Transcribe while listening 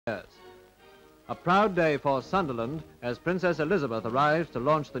years. A proud day for Sunderland as Princess Elizabeth arrives to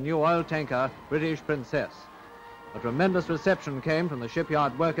launch the new oil tanker British Princess. A tremendous reception came from the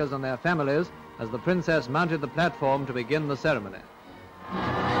shipyard workers and their families as the Princess mounted the platform to begin the ceremony.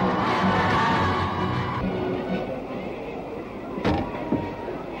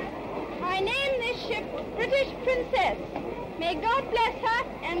 I name this ship British Princess. May God bless her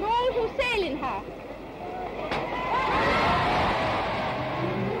and all who sail in her.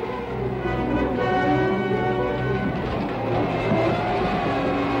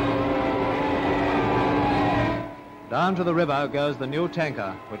 Down to the river goes the new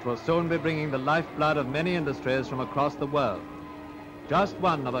tanker, which will soon be bringing the lifeblood of many industries from across the world. Just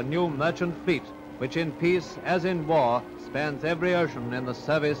one of a new merchant fleet, which in peace as in war spans every ocean in the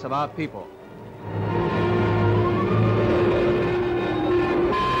service of our people.